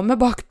 slå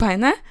med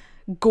bakbeinet,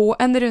 gå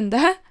en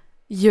runde,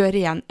 gjør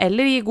igjen,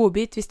 eller gi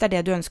godbit hvis det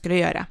det du ønsker å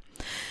gjøre.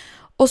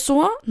 Og så,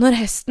 når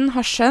hesten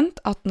har skjønt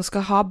at den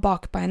skal ha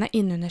bakbeina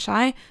innunder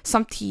seg,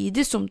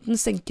 samtidig som den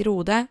senker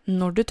hodet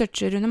når du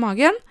toucher under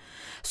magen,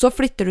 så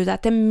flytter du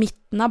deg til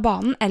midten av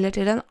banen, eller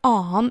til en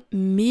annen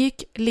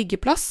myk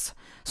liggeplass,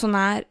 som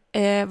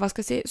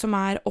som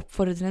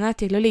oppfordrende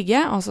til å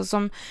ligge, altså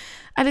som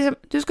liksom,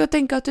 du skal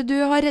tenke at du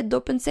har reddet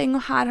opp en seng,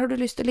 og her har du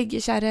lyst til å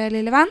ligge, kjære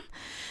lille venn.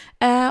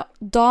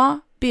 Da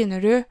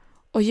begynner du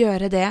å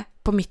gjøre det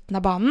på midten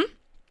av banen.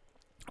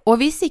 Og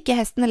hvis ikke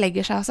hesten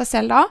legger seg av seg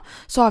selv da,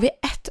 så har vi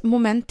ett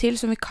moment til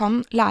som vi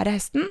kan lære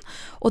hesten,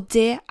 og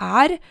det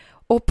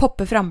å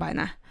poppe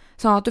frambeinet.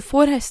 Sånn at du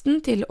får hesten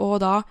til å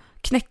da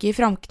knekke i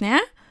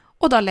framkneet,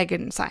 og da legger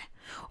den seg.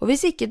 Og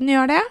hvis ikke den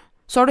gjør det,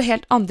 så har du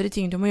helt andre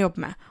ting du må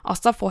jobbe med.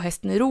 Altså få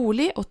hesten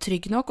rolig og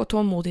trygg nok og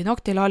tålmodig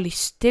nok til å ha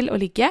lyst til å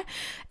ligge,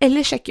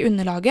 eller sjekke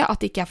underlaget at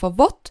det ikke for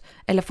vått,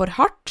 eller for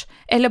hardt,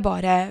 eller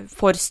bare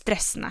for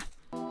stressende.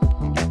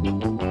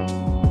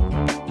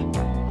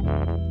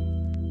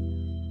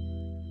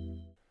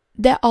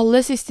 Det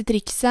aller siste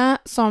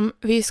trikset som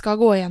vi skal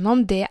gå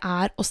gjennom, det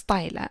å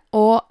steile.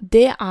 Og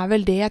det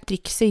vel det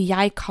trikset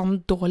jeg kan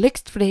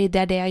dårligst, fordi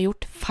det det jeg har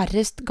gjort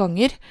færrest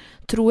ganger,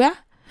 tror jeg.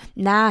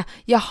 Nei,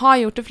 jeg har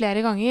gjort det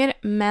flere ganger,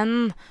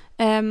 men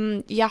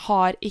jeg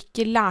har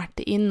ikke lært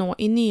det inn nå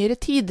i nyere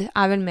tid,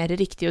 vel mer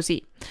riktig å si.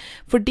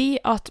 Fordi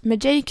at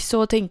med Jake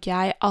så tenker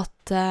jeg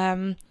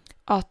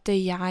at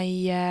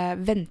jeg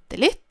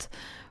venter litt,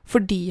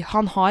 fordi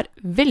han har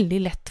veldig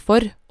lett for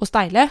å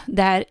steile.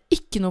 Det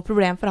ikke noe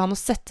problem for han å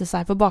sette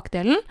seg på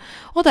bakdelen,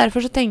 og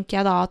derfor så tenker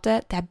jeg da at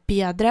det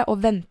bedre å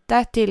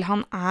vente til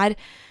han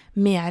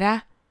mer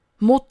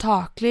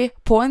mottakelig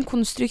på en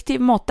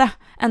konstruktiv måte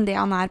enn det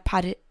han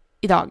per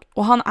i dag.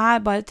 Og han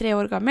bare 3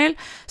 år gammel,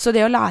 så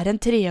det å lære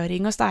en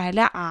 3-åring å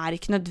steile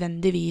ikke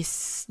nødvendigvis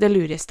det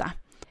lureste.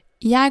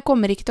 Jeg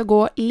kommer ikke til å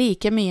gå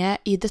like mye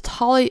i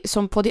detalj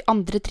som på de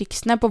andre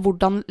triksene på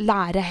hvordan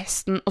lære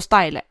hesten å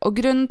steile. Og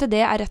grunnen til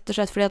det rett og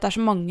slett fordi at det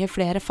så mange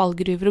flere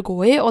fallgruver å gå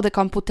i, og det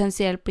kan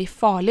potensielt bli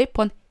farlig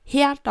på en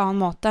helt annen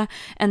måte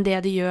enn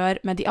det gjør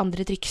med de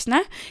andre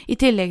triksene, i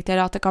tillegg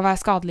til at det kan være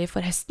skadelig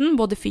for hesten,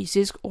 både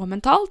fysisk og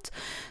mentalt.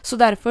 Så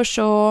derfor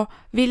så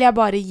vil jeg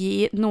bare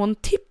gi noen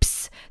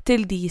tips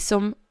til de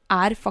som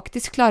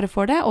faktisk klare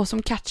for det, og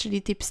som catcher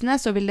de tipsene,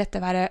 så vil dette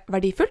være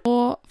verdifullt.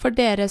 Og for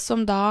dere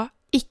som da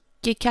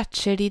ikke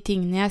catcher de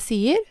tingene jeg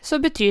sier, så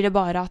betyr det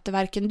bare at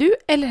hverken du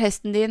eller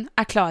hesten din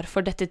klar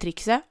for dette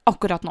trikset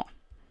akkurat nå.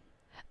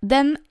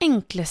 Den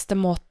enkleste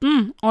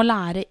måten å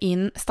lære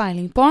inn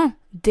steiling på,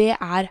 det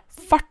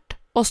fart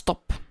og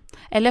stopp,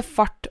 eller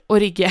fart og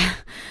rygge.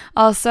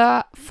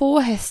 Altså, få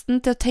hesten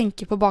til å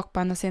tenke på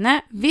bakbeina sine.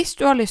 Hvis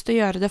du har lyst til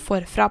å gjøre det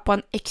forfra på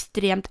en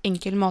ekstremt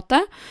enkel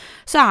måte,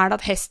 så det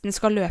at hesten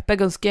skal løpe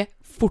ganske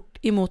fort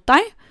imot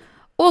deg,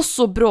 og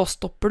så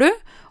bråstopper du,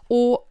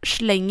 og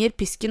slenger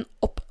pisken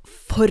opp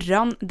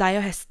foran deg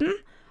og hesten,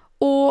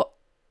 og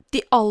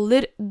de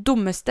aller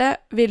dummeste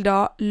vil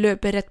da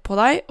løpe rett på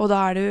deg, og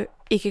da du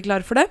ikke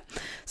klar for det,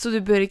 så du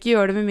bør ikke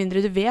gjøre det med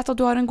mindre du vet at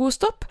du har en god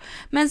stopp,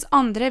 mens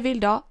andre vil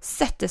da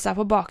sette seg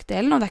på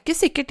bakdelen, og det ikke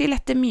sikkert de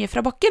letter mye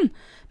fra bakken,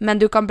 men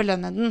du kan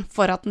belønne den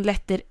for at den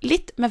letter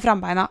litt med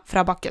frambeina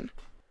fra bakken.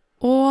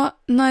 Og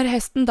når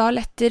hesten da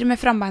letter med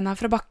frambeina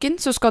fra bakken,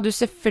 så skal du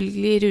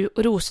selvfølgelig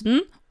rose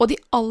den, og de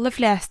aller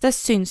fleste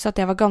syns at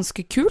det var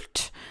ganske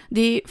kult.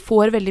 De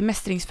får veldig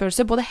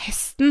mestringsfølelse, både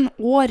hesten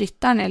og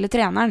rytteren eller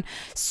treneren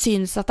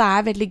syns at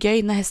det veldig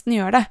gøy når hesten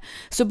gjør det.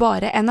 Så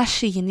bare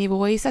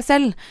energinivået i seg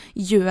selv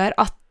gjør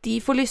at de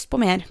får lyst på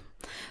mer.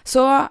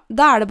 Så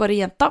da det bare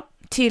gjenta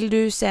til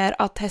du ser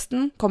at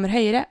hesten kommer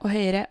høyere og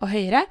høyere og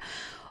høyere.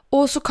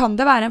 Og så kan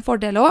det være en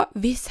fordel også,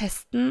 hvis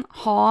hesten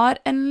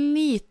har en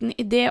liten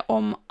idé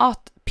om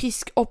at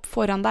pisk opp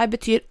foran deg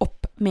betyr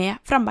opp med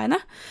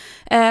frambeinet.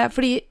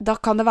 Fordi da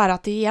kan det være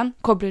at de igjen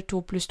kobler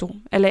 2 + 2,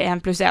 eller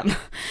 1 + 1.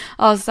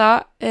 Altså,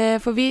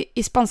 for vi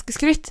i spanske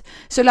skritt,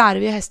 så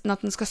lærer vi hesten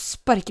at den skal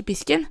sparke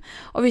pisken,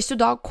 og hvis du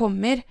da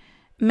kommer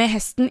med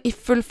hesten i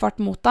full fart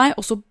mot deg,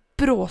 og så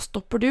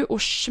bråstopper du og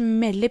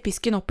smeller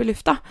pisken opp i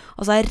lufta,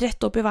 altså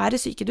rett opp i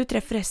været så ikke du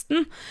treffer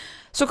hesten,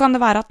 så kan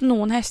det være at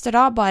noen hester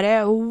da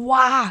bare,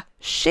 wow,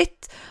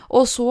 shit,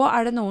 og så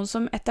det noen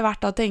som etter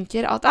hvert da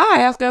tenker at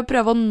jeg skal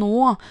prøve å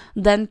nå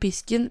den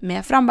pisken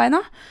med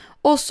frambeina,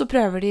 og så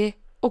prøver de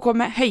å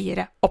komme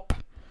høyere opp.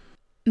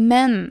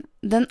 Men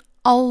den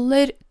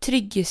aller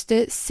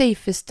tryggeste,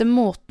 safeste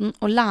måten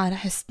å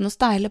lære hesten å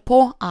steile på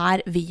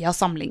via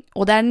samling.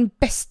 Og det den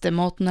beste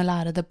måten å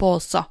lære det på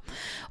også.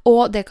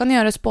 Og det kan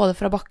gjøres både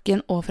fra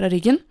bakken og fra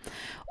ryggen.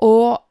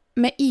 Og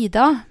med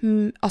Ida,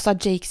 altså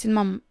Jake sin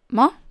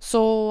mamma,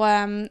 så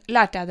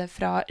lærte jeg det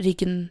fra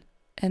ryggen.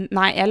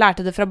 Nei, jeg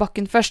lærte det fra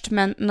bakken først,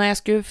 men når jeg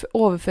skulle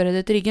overføre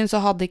det til ryggen,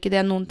 så hadde ikke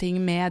det noen ting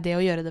med det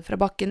å gjøre det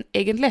fra bakken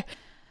egentlig.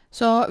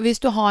 Så hvis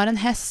du har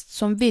en hest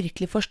som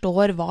virkelig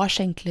forstår hva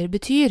skjenkler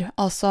betyr,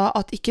 altså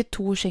at ikke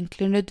 2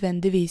 skjenkler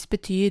nødvendigvis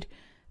betyr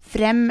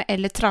frem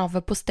eller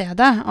trave på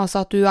stedet,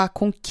 altså at du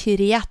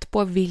konkret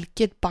på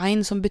hvilket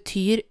bein som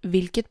betyr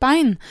hvilket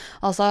bein,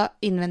 altså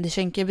innvendig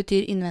skjenkel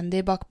betyr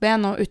innvendig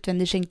bakben, og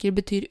utvendig skjenkel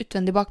betyr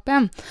utvendig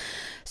bakben,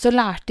 så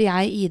lærte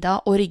jeg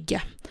Ida å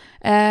rygge.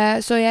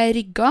 Så jeg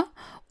rygga,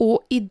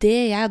 og i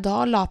det jeg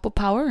da la på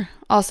power,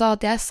 altså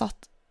at jeg satt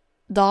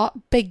da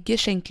begge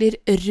skjenkler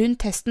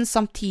rundt hesten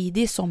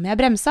samtidig som jeg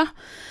bremsa,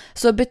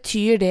 så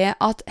betyr det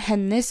at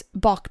hennes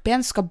bakben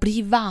skal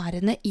bli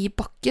værende i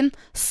bakken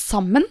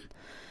sammen,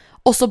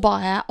 og så ba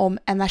jeg om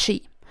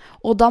energi.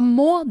 Og da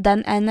må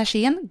den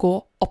energien gå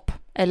opp,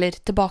 eller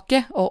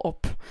tilbake og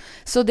opp.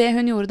 Så det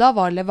hun gjorde da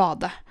var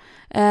levade.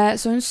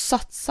 Så hun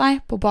satt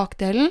seg på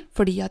bakdelen,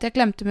 fordi at jeg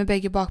glemte med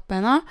begge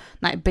bakbeina,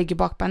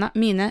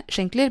 mine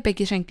skjenkler,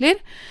 begge skjenkler,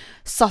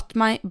 satt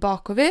meg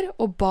bakover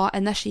og ba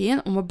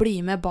energien om å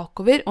bli med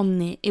bakover og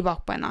ned i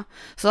bakbeina.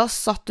 Så da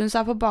satt hun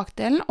seg på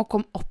bakdelen og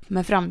kom opp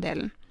med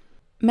framdelen.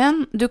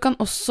 Men du kan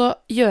også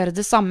gjøre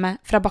det samme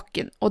fra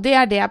bakken, og det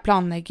det jeg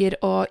planlegger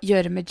å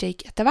gjøre med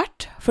Jake etter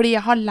hvert, fordi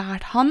jeg har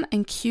lært han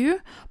en cue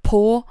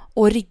på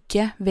å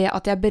rygge ved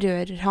at jeg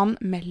berører han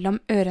mellom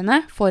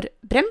ørene for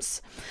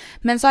brems,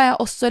 men så har jeg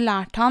også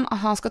lært han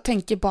at han skal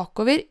tenke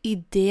bakover i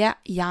det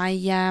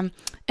jeg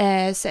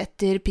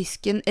setter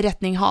pisken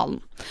retning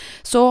halen.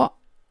 Så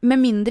med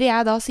mindre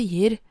jeg da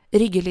sier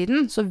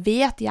ryggelyden, så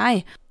vet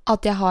jeg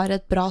at jeg har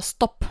et bra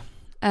stopp,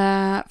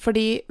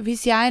 fordi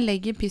hvis jeg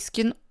legger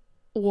pisken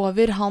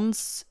over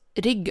hans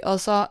rygg,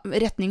 altså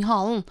retning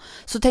halen,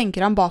 så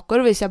tenker han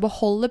bakover, og hvis jeg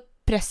beholder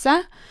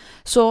presset,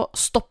 så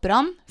stopper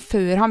han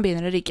før han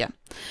begynner å rygge.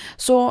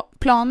 Så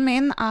planen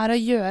min å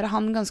gjøre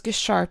han ganske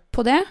sharp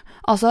på det,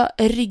 altså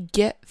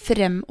rygge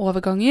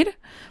fremoverganger,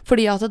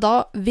 fordi at da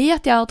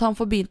vet jeg at han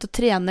får begynt å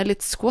trene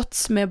litt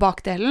squats med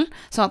bakdelen,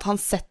 sånn at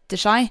han setter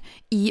seg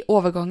i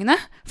overgangene,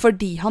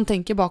 fordi han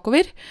tenker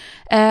bakover,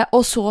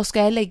 og så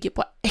skal jeg legge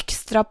på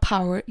ekstra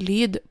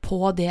power-lyd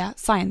på det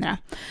senere.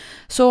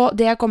 Så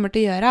det jeg kommer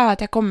til å gjøre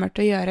at jeg kommer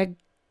til å gjøre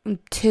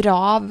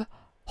trav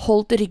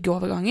holdt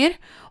ryggeoverganger,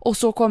 og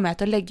så kommer jeg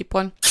til å legge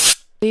på en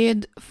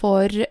lyd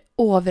for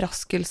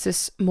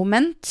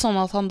overraskelsesmoment, sånn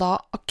at han da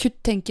akutt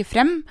tenker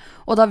frem,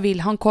 og da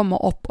vil han komme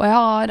opp. Og jeg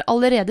har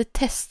allerede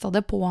testet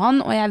det på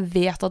han, og jeg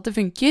vet at det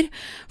funker,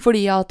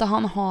 fordi at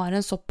han har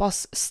en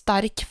såpass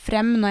sterk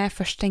frem når jeg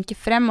først tenker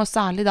frem, og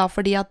særlig da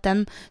fordi at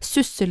den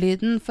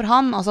susselyden for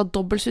han, altså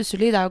dobbelt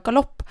susselyd jo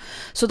galopp,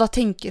 så da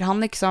tenker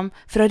han liksom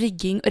fra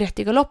rygging og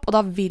rett i galopp, og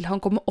da vil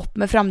han komme opp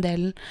med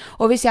framdelen.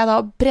 Og hvis jeg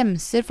da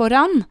bremser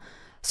foran,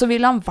 så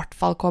vil han i hvert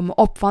fall komme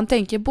opp, for han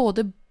tenker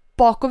både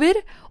bakover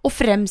og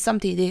frem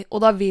samtidig,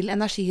 og da vil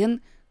energien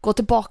gå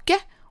tilbake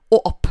og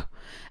opp.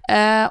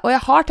 Og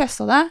jeg har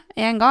testet det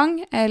en gang,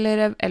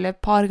 eller et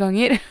par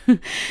ganger,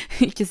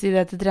 ikke si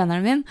det til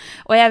treneren min,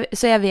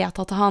 så jeg vet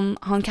at han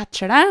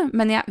catcher det,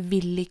 men jeg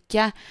vil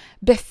ikke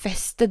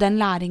befeste den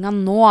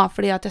læringen nå,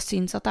 fordi at jeg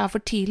synes at det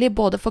for tidlig,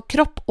 både for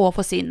kropp og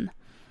for sinn.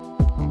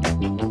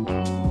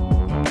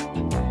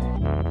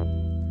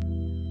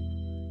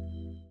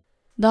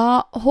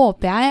 Da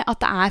håper jeg at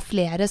det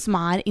flere som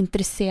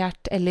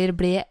interessert eller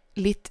ble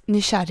litt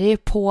nysgjerrig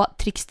på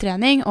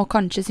trikstrening, og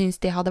kanskje synes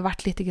det hadde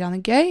vært litt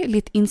gøy,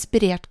 litt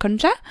inspirert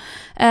kanskje.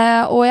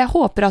 Og jeg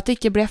håper at det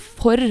ikke ble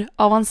for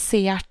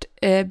avansert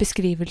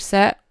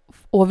beskrivelse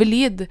over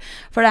lyd,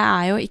 for det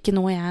jo ikke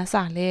noe jeg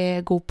særlig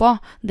god på,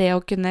 det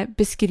å kunne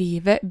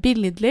beskrive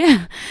billedlig.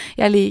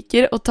 Jeg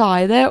liker å ta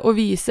i det og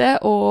vise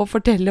og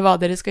fortelle hva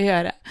dere skal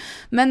gjøre.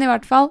 Men i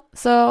hvert fall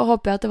så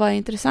håper jeg at det var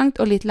interessant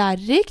og litt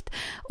lærerikt,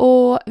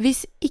 og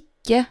hvis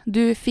ikke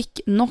du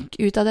fikk nok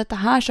ut av dette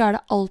her, så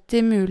det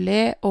alltid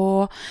mulig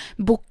å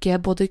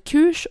booke både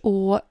kurs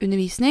og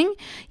undervisning.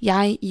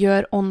 Jeg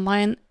gjør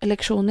online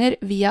leksjoner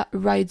via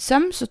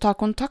RideSum, så ta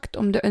kontakt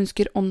om du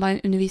ønsker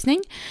online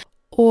undervisning.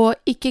 Og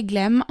ikke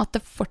glem at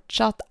det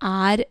fortsatt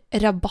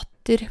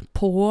rabatter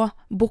på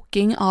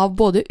booking av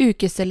både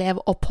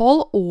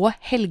ukeselavopphold og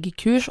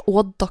helgekurs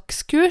og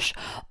dagskurs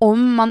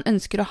om man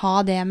ønsker å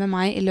ha det med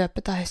meg I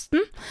løpet av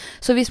høsten.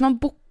 Så hvis man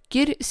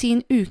booker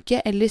sin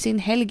uke eller sin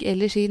helg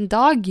eller sin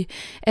dag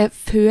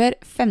før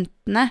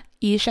 15.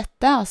 I 6.,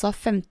 altså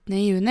 15.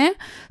 juni,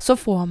 så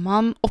får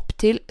man opp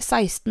til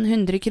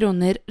 1600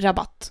 kroner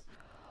rabatt.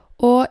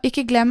 Og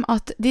ikke glem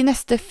at de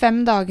neste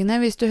 5 dagene,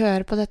 hvis du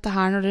hører på dette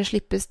her når det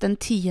slippes den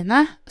 10.,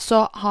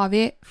 så har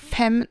vi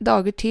 5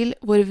 dager til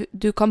hvor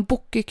du kan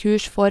booke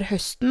kurs for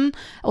høsten,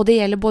 og det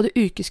gjelder både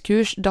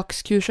ukeskurs,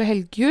 dagskurs og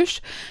helgekurs,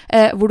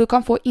 hvor du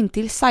kan få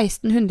inntil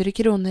 1600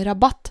 kroner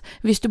rabatt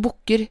hvis du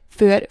booker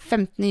før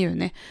 15.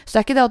 juni. Så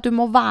det ikke det at du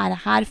må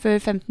være her før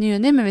 15.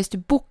 juni, men hvis du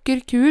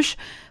booker kurs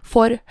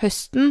for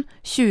høsten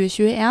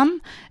 2021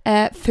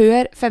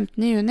 før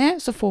 15. juni,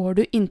 så får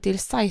du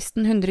inntil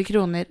 1600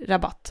 kroner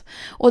rabatt.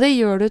 Og det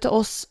gjør du til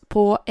oss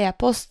på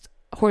e-post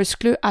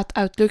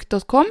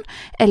horseclue@outlook.com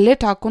eller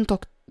ta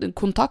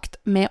kontakt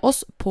med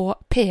oss på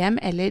PM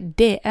eller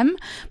DM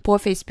på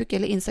Facebook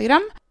eller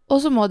Instagram.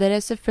 Og så må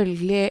dere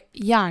selvfølgelig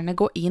gjerne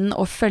gå inn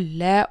og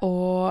følge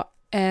og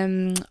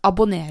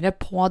abonnere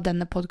på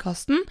denne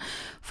podcasten,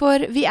 for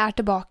vi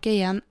tilbake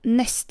igjen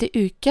neste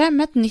uke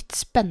med et nytt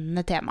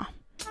spennende tema.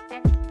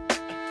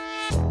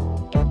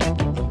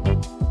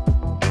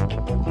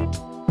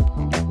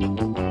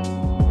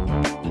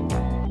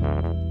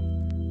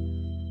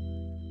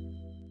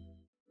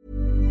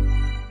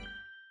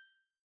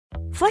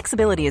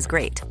 Flexibility is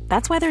great.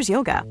 That's why there's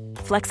yoga.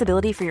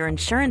 Flexibility for your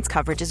insurance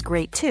coverage is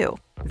great too.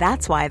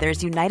 That's why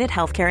there's United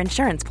Healthcare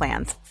Insurance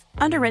Plans.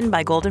 Underwritten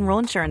by Golden Rule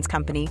Insurance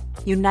Company,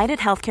 United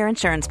Healthcare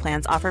Insurance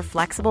Plans offer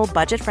flexible,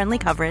 budget-friendly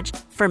coverage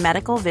for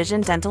medical,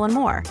 vision, dental, and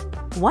more.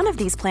 One of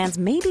these plans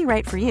may be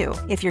right for you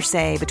if you're,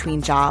 say,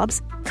 between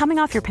jobs, coming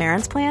off your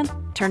parents' plan,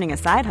 turning a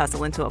side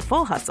hustle into a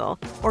full hustle,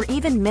 or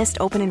even missed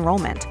open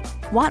enrollment.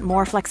 Want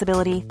more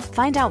flexibility?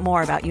 Find out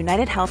more about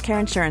United Healthcare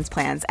Insurance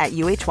Plans at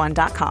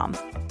uh1.com.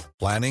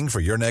 Planning for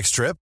your next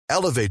trip?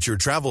 Elevate your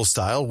travel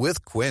style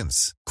with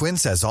Quince.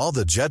 Quince has all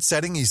the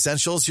jet-setting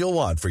essentials you'll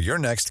want for your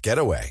next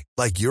getaway,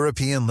 like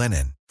European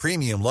linen,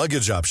 premium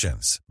luggage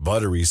options,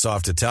 buttery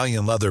soft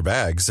Italian leather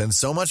bags, and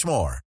so much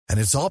more. And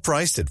it's all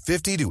priced at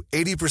 50 to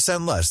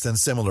 80% less than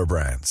similar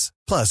brands.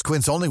 Plus,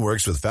 Quince only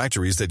works with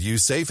factories that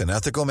use safe and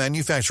ethical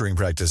manufacturing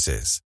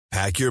practices.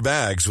 Pack your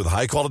bags with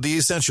high-quality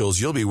essentials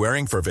you'll be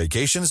wearing for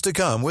vacations to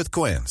come with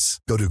Quince.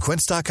 Go to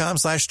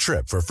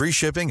quince.com/trip for free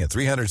shipping and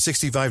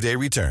 365-day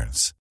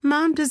returns.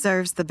 Mom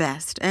deserves the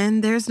best,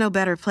 and there's no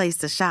better place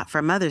to shop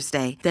for Mother's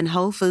Day than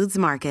Whole Foods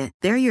Market.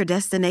 They're your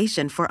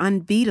destination for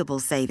unbeatable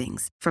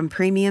savings, from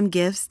premium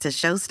gifts to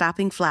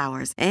show-stopping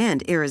flowers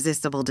and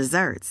irresistible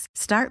desserts.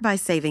 Start by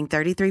saving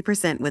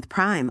 33% with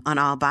Prime on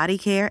all body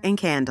care and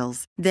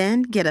candles.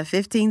 Then get a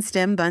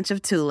 15-stem bunch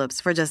of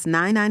tulips for just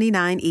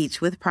 $9.99 each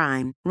with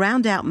Prime.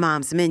 Round out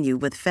Mom's menu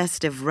with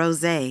festive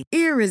rosé,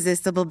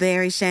 irresistible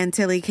berry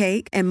chantilly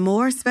cake, and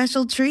more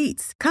special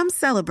treats. Come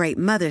celebrate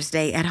Mother's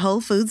Day at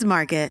Whole Foods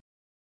Market.